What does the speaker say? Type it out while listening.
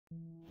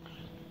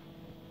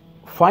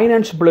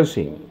Finance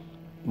blessing.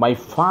 My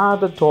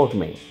father taught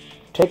me,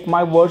 take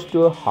my words to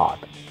your heart,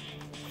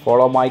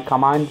 follow my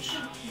commands,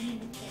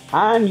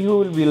 and you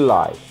will be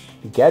light.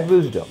 Get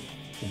wisdom,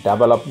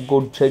 develop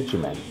good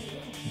judgment.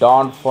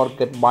 Don't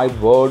forget my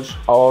words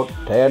or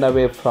turn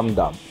away from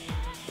them.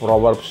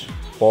 Proverbs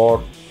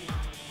 4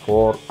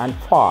 4 and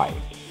 5.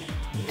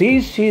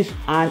 This is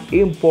an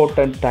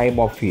important time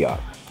of year.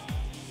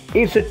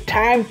 It's a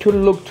time to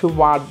look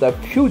toward the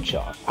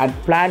future and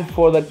plan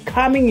for the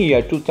coming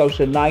year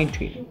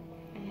 2019.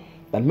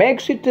 That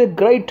makes it a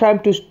great time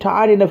to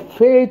start in a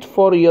faith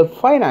for your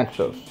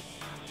finances.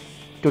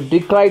 To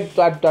declare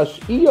that this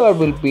year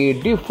will be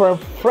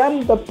different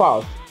from the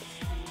past.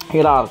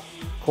 Here are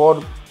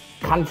 4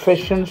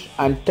 confessions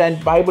and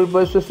 10 Bible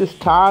verses to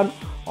stand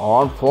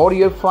on for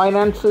your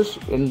finances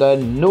in the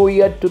new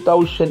year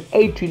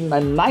 2018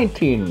 and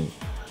 19.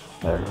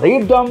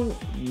 Read them,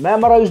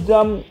 memorize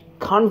them,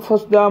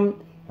 confess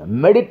them,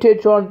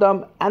 meditate on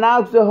them, and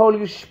ask the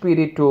Holy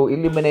Spirit to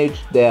illuminate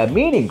their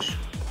meanings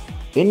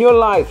in your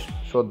lives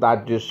so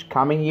that this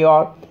coming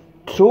year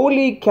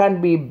truly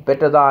can be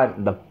better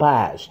than the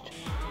past.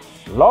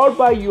 Lord,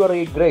 by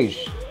your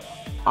grace,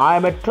 I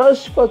am a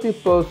trustworthy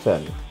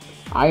person.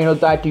 I know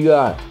that you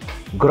are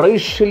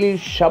graciously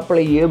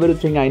supply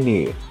everything I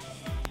need.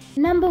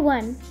 Number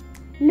 1.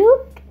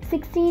 Luke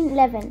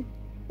 16:11.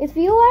 If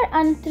you are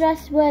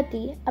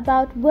untrustworthy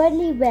about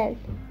worldly wealth,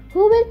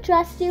 who will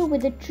trust you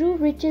with the true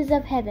riches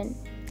of heaven?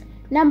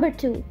 Number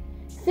 2.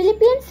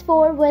 Philippians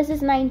 4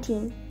 verses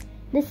 19.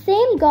 The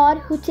same God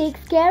who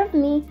takes care of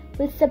me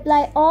will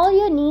supply all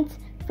your needs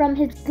from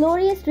his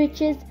glorious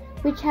riches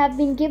which have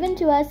been given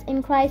to us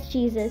in Christ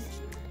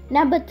Jesus.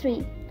 Number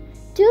 3.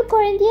 2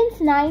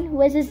 Corinthians 9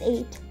 verses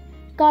 8.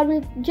 God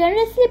will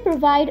generously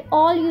provide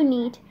all you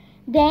need.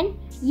 Then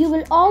you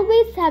will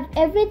always have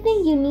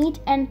everything you need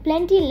and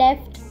plenty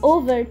left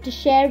over to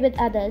share with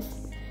others.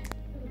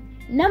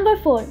 Number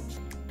 4.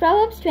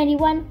 Proverbs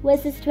 21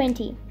 verses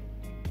 20.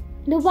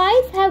 The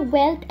wise have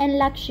wealth and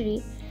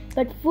luxury,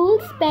 but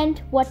fools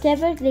spend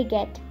whatever they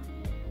get.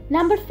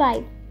 Number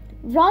 5.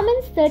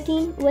 Romans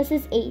 13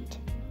 verses 8.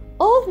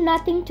 Owe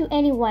nothing to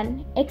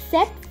anyone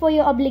except for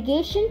your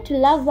obligation to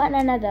love one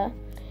another.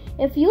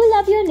 If you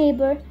love your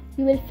neighbor,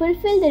 you will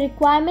fulfill the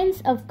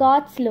requirements of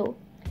God's law.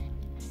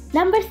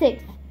 Number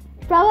 6.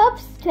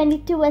 Proverbs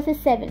 22 verses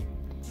 7.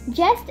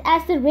 Just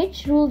as the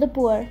rich rule the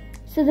poor,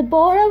 so the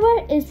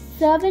borrower is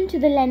servant to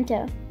the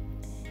lender.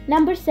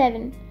 Number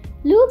 7.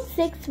 Luke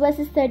 6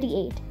 verses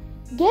 38.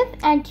 Give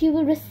and you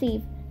will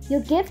receive.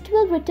 Your gift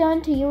will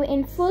return to you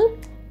in full,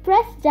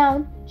 pressed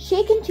down,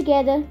 shaken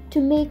together to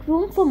make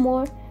room for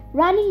more,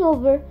 running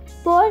over,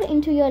 poured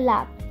into your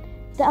lap.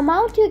 The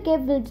amount you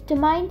give will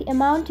determine the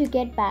amount you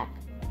get back.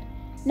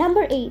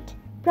 Number 8.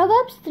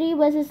 Proverbs 3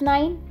 verses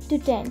 9 to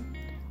 10.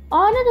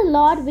 Honor the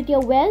Lord with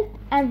your wealth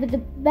and with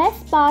the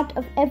best part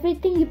of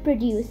everything you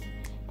produce.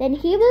 Then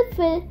he will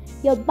fill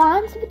your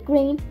barns with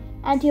grain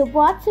and your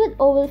vats will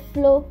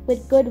overflow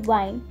with good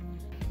wine.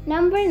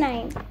 Number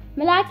 9.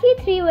 Malachi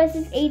 3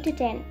 verses 8 to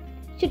 10.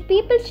 Should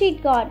people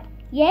cheat God?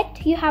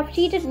 Yet you have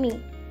cheated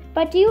me.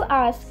 But you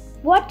ask,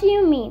 what do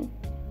you mean?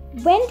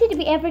 When did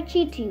we ever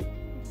cheat you?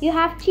 You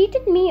have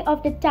cheated me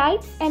of the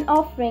tithes and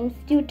offerings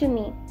due to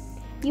me.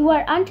 You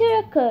are under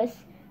a curse,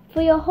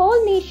 for your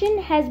whole nation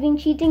has been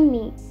cheating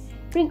me.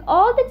 Bring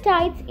all the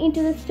tithes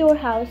into the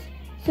storehouse,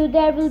 so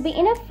there will be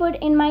enough food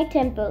in my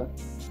temple.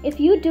 If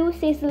you do,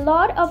 says the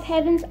Lord of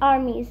heaven's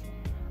armies,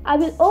 I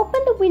will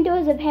open the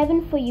windows of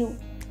heaven for you.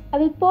 I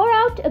will pour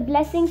out a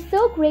blessing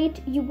so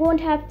great you won't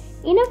have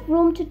enough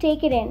room to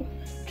take it in.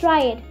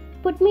 Try it.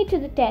 Put me to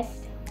the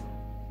test.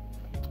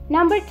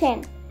 Number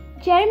 10.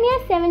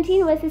 Jeremiah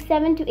 17 verses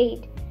 7 to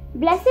 8.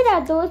 Blessed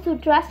are those who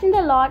trust in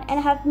the Lord and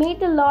have made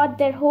the Lord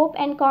their hope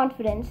and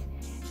confidence.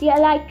 They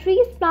are like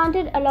trees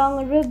planted along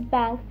a river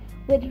bank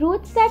with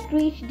roots that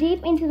reach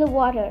deep into the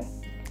water.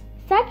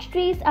 Such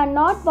trees are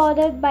not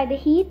bothered by the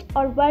heat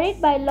or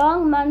worried by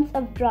long months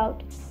of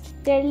drought.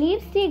 Their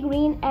leaves stay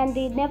green and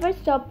they never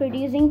stop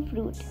producing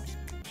fruit.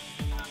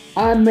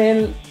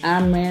 Amen,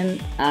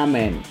 amen,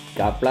 amen.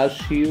 God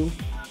bless you,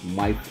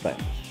 my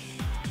friends.